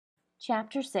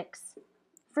Chapter 6.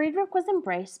 Friedrich was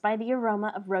embraced by the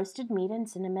aroma of roasted meat and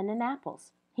cinnamon and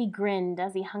apples. He grinned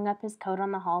as he hung up his coat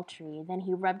on the hall tree, then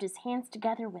he rubbed his hands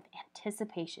together with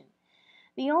anticipation.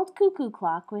 The old cuckoo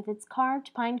clock with its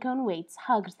carved pine cone weights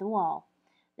hugged the wall.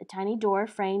 The tiny door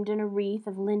framed in a wreath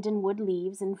of linden wood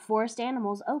leaves and forest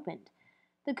animals opened.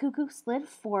 The cuckoo slid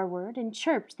forward and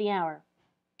chirped the hour.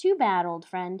 "Too bad, old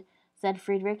friend," said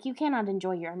Friedrich. "You cannot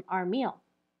enjoy our meal."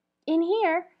 "In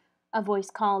here," a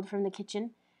voice called from the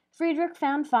kitchen. Friedrich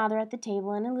found father at the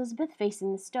table and Elizabeth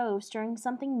facing the stove, stirring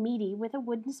something meaty with a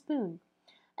wooden spoon.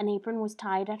 An apron was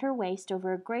tied at her waist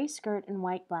over a gray skirt and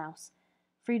white blouse.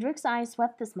 Friedrich's eyes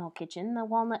swept the small kitchen, the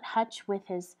walnut hutch with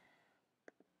his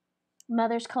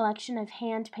mother's collection of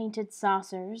hand-painted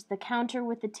saucers, the counter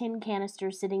with the tin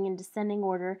canisters sitting in descending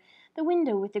order, the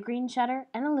window with the green shutter,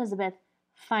 and Elizabeth,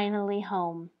 finally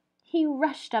home. He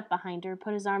rushed up behind her,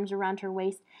 put his arms around her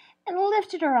waist, and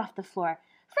lifted her off the floor.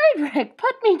 "Friedrich,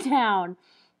 put me down!"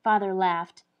 Father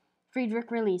laughed.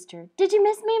 Friedrich released her. "Did you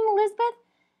miss me, Elizabeth?"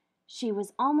 She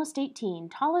was almost 18,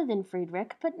 taller than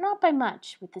Friedrich, but not by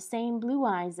much, with the same blue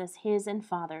eyes as his and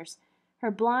father's. Her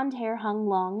blonde hair hung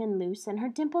long and loose, and her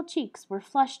dimpled cheeks were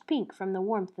flushed pink from the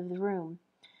warmth of the room.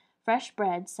 Fresh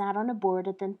bread sat on a board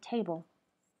at the table.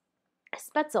 A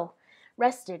spetzel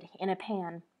rested in a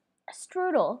pan. A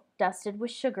strudel, dusted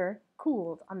with sugar,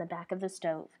 cooled on the back of the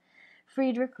stove.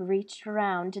 Friedrich reached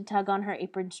around to tug on her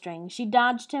apron string. She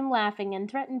dodged him, laughing, and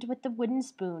threatened with the wooden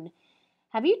spoon.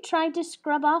 "Have you tried to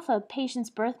scrub off a patient's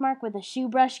birthmark with a shoe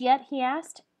brush yet?" he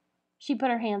asked. She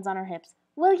put her hands on her hips.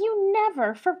 "Will you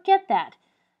never forget that?"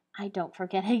 "I don't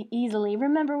forget easily.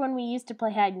 Remember when we used to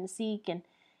play hide and seek, and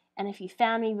if you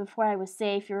found me before I was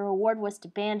safe, your reward was to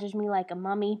bandage me like a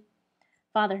mummy?"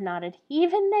 Father nodded.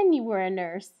 "Even then you were a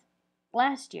nurse."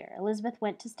 Last year, Elizabeth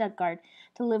went to Stuttgart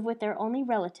to live with their only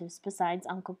relatives besides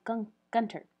Uncle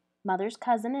Gunter, mother's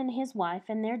cousin and his wife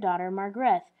and their daughter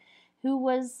Margarethe, who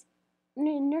was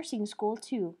in nursing school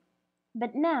too.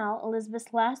 But now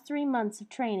Elizabeth's last 3 months of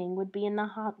training would be in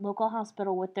the local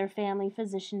hospital with their family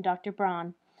physician, Dr.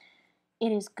 Braun.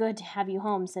 "It is good to have you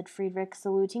home," said Friedrich,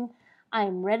 saluting. "I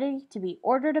am ready to be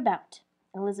ordered about."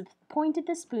 Elizabeth pointed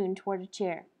the spoon toward a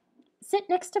chair. "Sit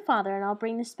next to father and I'll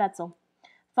bring the spetzel.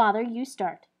 Father, you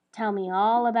start. Tell me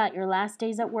all about your last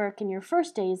days at work and your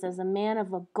first days as a man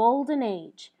of a golden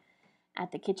age."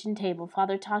 At the kitchen table,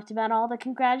 father talked about all the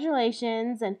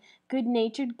congratulations and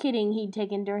good-natured kidding he'd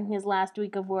taken during his last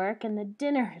week of work and the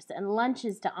dinners and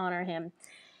lunches to honor him.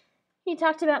 He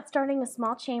talked about starting a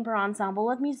small chamber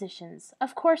ensemble of musicians.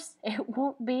 "Of course, it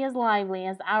won't be as lively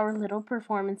as our little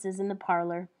performances in the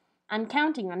parlor. I'm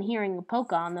counting on hearing a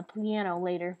polka on the piano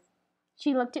later."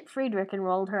 She looked at Friedrich and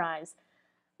rolled her eyes.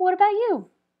 "What about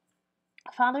you?"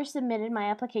 "Father submitted my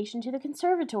application to the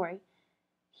conservatory."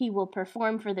 "He will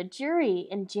perform for the jury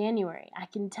in January. I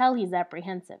can tell he's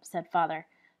apprehensive," said father.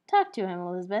 "Talk to him,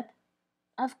 Elizabeth."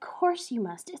 "Of course you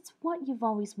must. It's what you've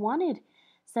always wanted,"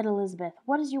 said Elizabeth.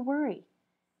 "What is your worry?"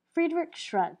 Friedrich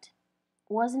shrugged.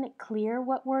 Wasn't it clear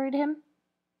what worried him?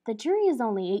 "The jury is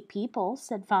only 8 people,"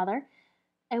 said father.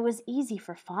 It was easy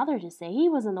for father to say. He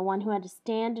wasn't the one who had to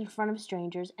stand in front of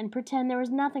strangers and pretend there was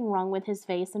nothing wrong with his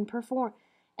face and perform.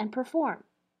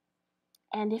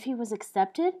 And if he was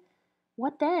accepted,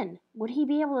 what then? Would he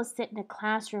be able to sit in a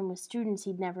classroom with students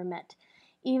he'd never met?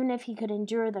 Even if he could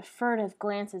endure the furtive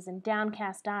glances and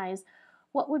downcast eyes,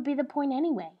 what would be the point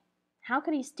anyway? How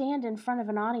could he stand in front of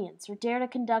an audience or dare to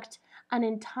conduct an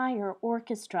entire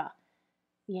orchestra?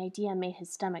 The idea made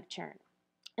his stomach churn.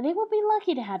 "They will be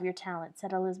lucky to have your talent,"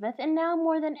 said Elizabeth, "and now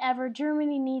more than ever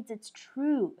Germany needs its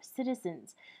true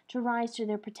citizens to rise to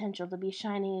their potential, to be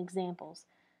shining examples."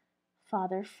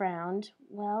 Father frowned.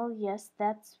 "Well, yes,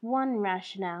 that's one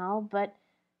rationale, but—"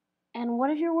 "And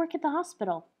what of your work at the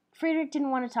hospital?" Friedrich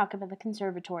didn't want to talk about the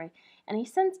conservatory, and he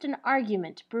sensed an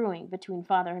argument brewing between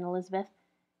father and Elizabeth.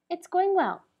 "It's going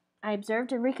well. I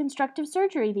observed a reconstructive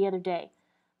surgery the other day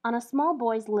on a small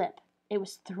boy's lip. It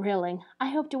was thrilling. I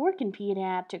hope to work in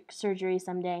pediatric surgery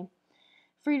someday."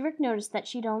 Friedrich noticed that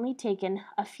she'd only taken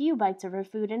a few bites of her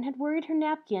food and had worried her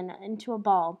napkin into a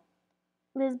ball.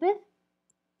 "Elizabeth,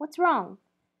 what's wrong?"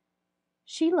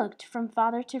 She looked from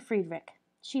father to Friedrich.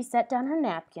 She set down her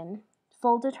napkin,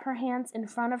 folded her hands in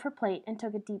front of her plate, and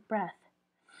took a deep breath.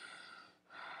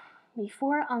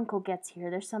 "Before Uncle gets here,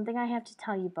 there's something I have to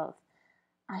tell you both.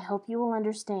 I hope you will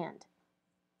understand."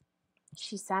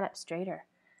 She sat up straighter.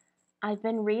 "I've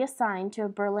been reassigned to a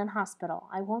Berlin hospital.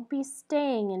 I won't be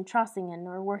staying in Trossingen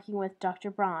or working with Dr.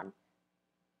 Braun."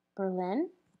 "Berlin?"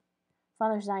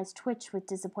 Father's eyes twitched with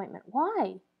disappointment.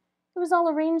 "Why? It was all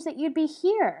arranged that you'd be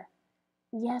here."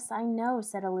 "Yes, I know,"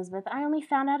 said Elizabeth. "I only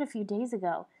found out a few days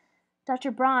ago.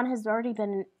 Dr. Braun has already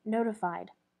been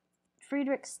notified.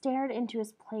 Friedrich stared into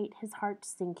his plate, his heart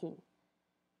sinking.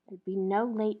 There'd be no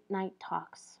late night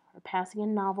talks, or passing a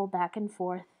novel back and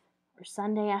forth, or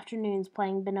Sunday afternoons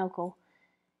playing Binocle.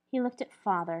 He looked at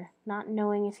Father, not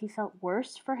knowing if he felt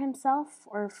worse for himself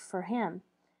or for him.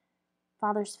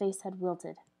 Father's face had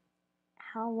wilted.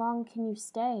 How long can you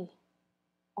stay?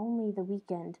 Only the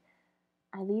weekend.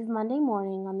 I leave Monday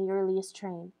morning on the earliest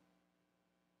train.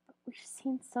 But we've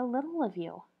seen so little of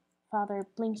you. Father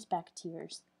blinked back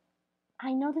tears.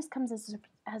 I know this comes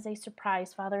as a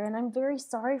surprise, Father, and I'm very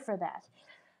sorry for that.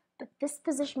 But this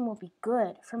position will be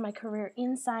good for my career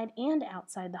inside and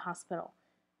outside the hospital.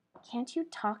 Can't you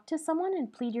talk to someone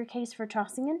and plead your case for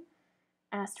Trossingen?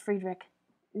 Asked Friedrich.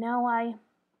 No, I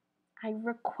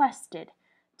requested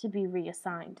to be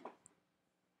reassigned.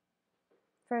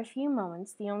 For a few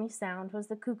moments, the only sound was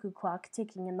the cuckoo clock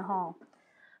ticking in the hall.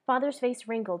 Father's face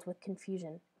wrinkled with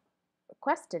confusion.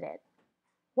 Requested it?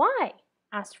 Why?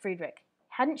 Asked Friedrich.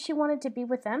 Hadn't she wanted to be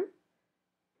with them?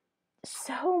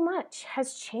 So much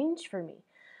has changed for me.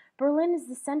 Berlin is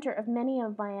the center of many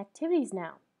of my activities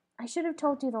now. I should have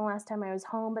told you the last time I was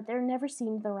home, but there never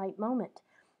seemed the right moment.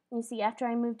 You see, after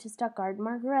I moved to Stuttgart,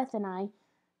 Margaret and I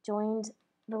joined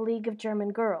the League of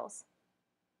German Girls.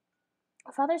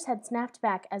 Father's head snapped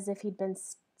back as if he'd been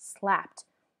slapped.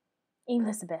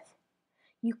 Elizabeth,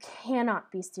 you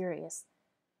cannot be serious.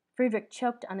 Friedrich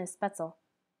choked on his Spätzle.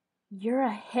 You're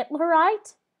a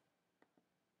Hitlerite?